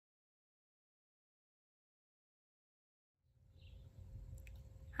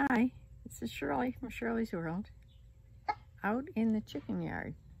Hi, this is Shirley from Shirley's World, out in the chicken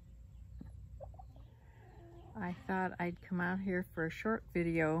yard. I thought I'd come out here for a short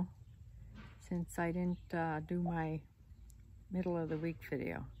video since I didn't do my middle of the week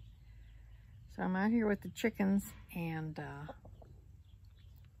video. So I'm out here with the chickens, and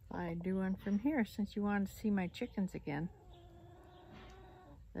I do one from here since you wanted to see my chickens again.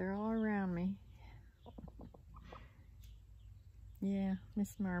 They're all around me. Yeah,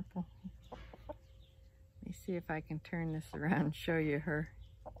 Miss Marple. Let me see if I can turn this around and show you her.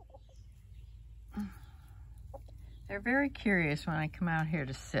 They're very curious when I come out here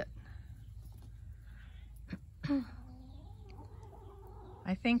to sit.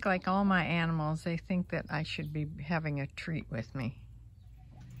 I think, like all my animals, they think that I should be having a treat with me.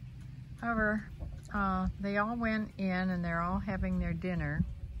 However, they all went in and they're all having their dinner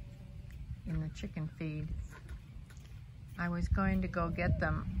in the chicken feed. I was going to go get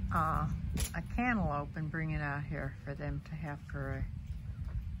them a cantaloupe and bring it out here for them to have for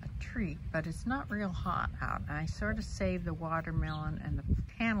a treat, but it's not real hot out. I sort of saved the watermelon and the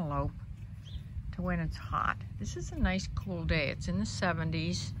cantaloupe to when it's hot. This is a nice cool day. It's in the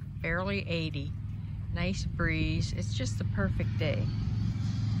 70s, barely 80. Nice breeze. It's just the perfect day.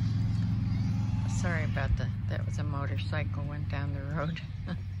 Sorry about that was a motorcycle went down the road.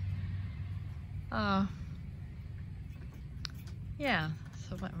 Yeah,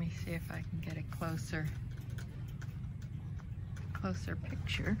 so let me see if I can get a closer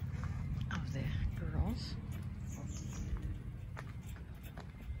picture of the girls.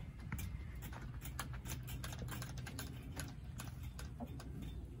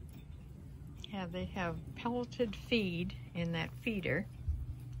 Yeah, they have pelleted feed in that feeder,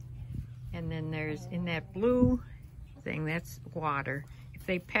 and then there's in that blue thing, that's water. If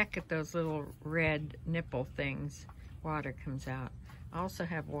they peck at those little red nipple things, water comes out. I also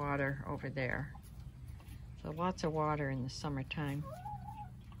have water over there. So lots of water in the summertime.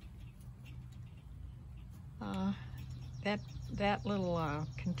 That little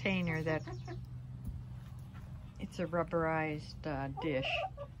container, it's a rubberized dish.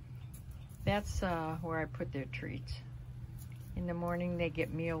 That's where I put their treats. In the morning they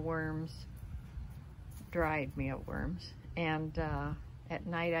get mealworms, dried mealworms, and at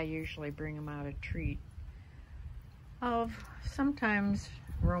night I usually bring them out a treat of sometimes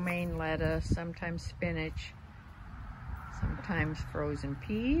romaine lettuce, sometimes spinach, sometimes frozen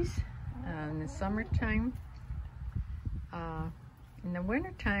peas in the summertime. In the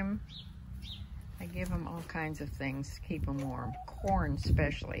wintertime, I give them all kinds of things to keep them warm. Corn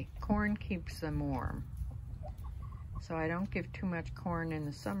especially. Corn keeps them warm. So I don't give too much corn in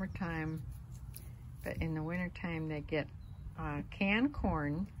the summertime, but in the wintertime they get canned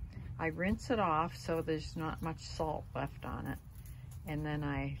corn. I rinse it off so there's not much salt left on it, and then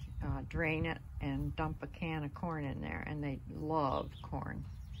I drain it and dump a can of corn in there, and they love corn.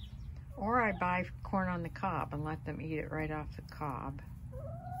 Or I buy corn on the cob and let them eat it right off the cob.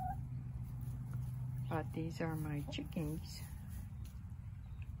 But these are my chickens.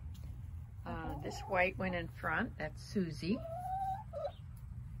 This white one in front, that's Susie.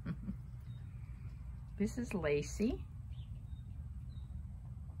 This is Lacey.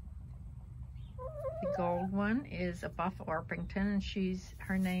 The gold one is a Buff Orpington, and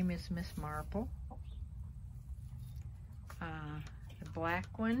her name is Miss Marple. The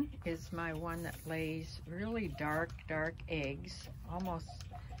black one is my one that lays really dark eggs, almost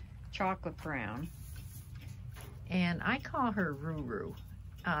chocolate brown. And I call her Ruru.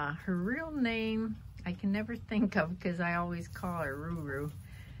 Her real name I can never think of because I always call her Ruru.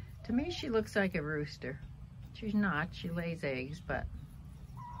 To me, she looks like a rooster. She's not, she lays eggs, but.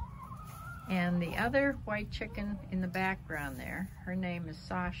 And the other white chicken in the background there, her name is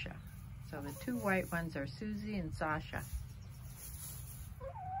Sasha. So the two white ones are Susie and Sasha.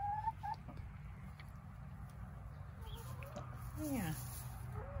 Yeah.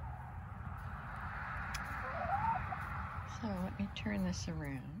 So let me turn this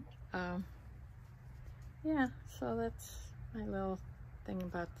around. Yeah, so that's my little thing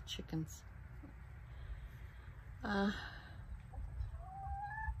about the chickens.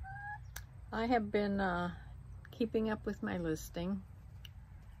 I have been keeping up with my listening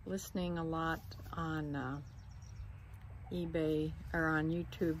a lot on eBay or on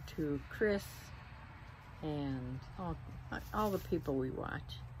YouTube to Chris and all the people we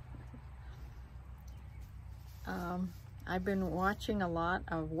watch. I've been watching a lot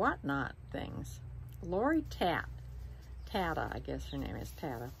of Whatnot things. Lori Tata, I guess her name is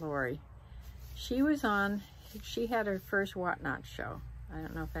Tata, Lori. She had her first Whatnot show. I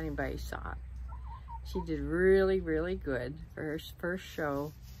don't know if anybody saw it. She did really, really good for her first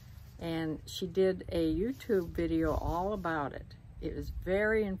show. And she did a YouTube video all about it. It was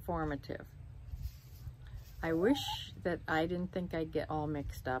very informative. I wish that I didn't think I'd get all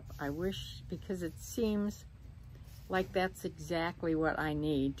mixed up. I wish, because it seems like that's exactly what I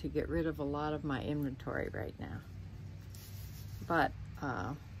need to get rid of a lot of my inventory right now. But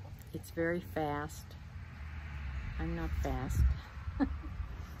it's very fast. I'm not fast.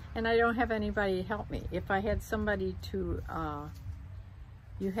 And I don't have anybody to help me. If I had somebody to,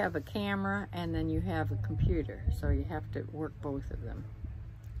 you have a camera and then you have a computer, so you have to work both of them.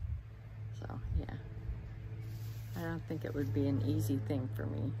 So, yeah. I don't think it would be an easy thing for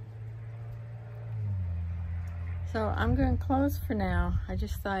me. So I'm going to close for now. I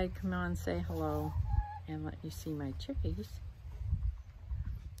just thought I'd come on and say hello and let you see my chickies.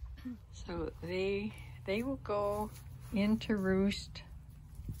 So they will go into roost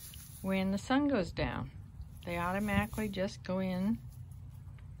when the sun goes down. They automatically just go in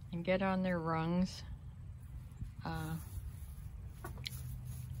and get on their rungs.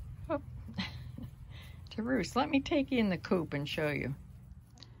 To roost. Let me take you in the coop and show you.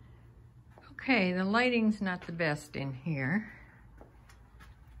 Okay, the lighting's not the best in here,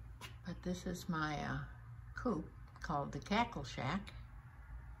 but this is my coop called the Cackle Shack,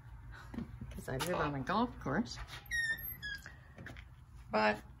 because I live on a golf course.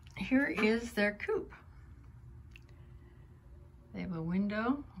 But here is their coop. They have a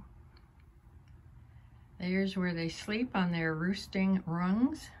window. There's where they sleep on their roosting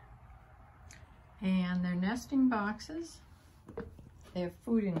rungs. And their nesting boxes. They have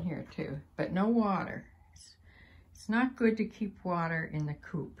food in here too, but no water. It's not good to keep water in the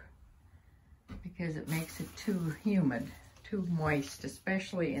coop because it makes it too humid, too moist,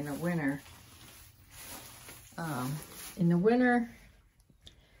 especially in the winter. In the winter,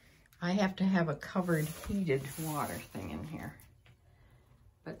 I have to have a covered heated water thing in here.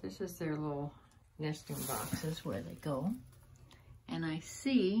 But this is their little nesting boxes where they go. And I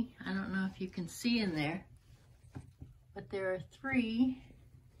see, I don't know if you can see in there, but there are three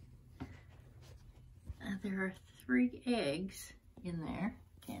eggs in there.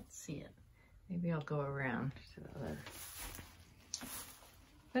 Can't see it. Maybe I'll go around to the other.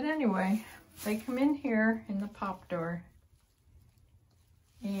 But anyway, they come in here in the pop door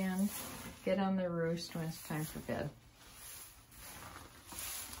and get on their roost when it's time for bed.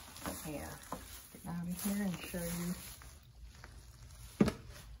 Yeah, get out of here and show you.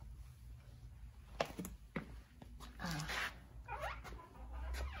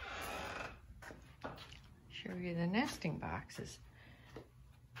 Show you the nesting boxes.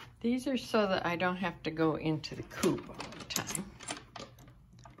 These are so that I don't have to go into the coop all the time.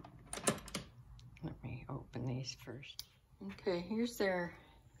 Let me open these first. Okay, here's the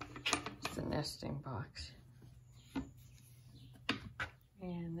nesting box.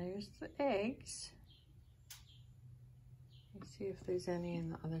 And there's the eggs. Let's see if there's any on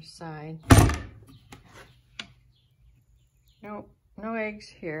the other side. Nope, no eggs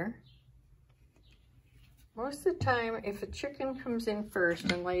here. Most of the time, if a chicken comes in first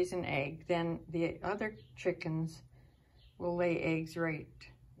and lays an egg, then the other chickens will lay eggs right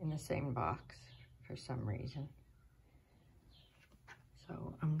in the same box for some reason.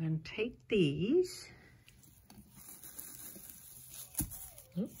 So I'm going to take these.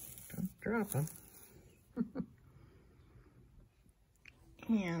 Oops, don't drop them.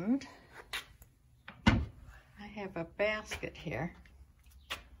 And I have a basket here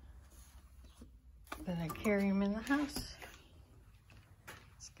that I carry them in the house.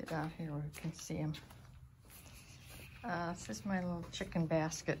 Let's get out here where we can see them. This is my little chicken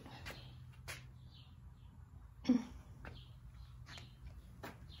basket.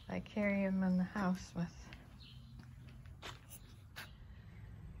 I carry them in the house with.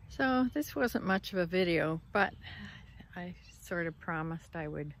 So this wasn't much of a video, but I sort of promised I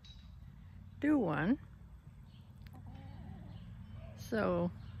would do one. So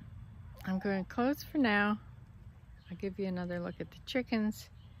I'm going to close for now. I'll give you another look at the chickens,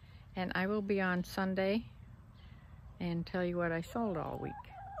 and I will be on Sunday and tell you what I sold all week.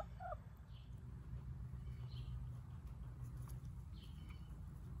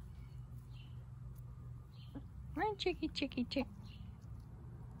 Run, chicky, chicky, chick.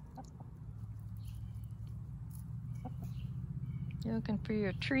 You looking for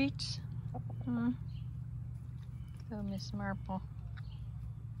your treats? Go, Miss Marple.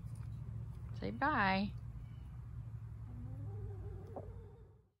 Say bye.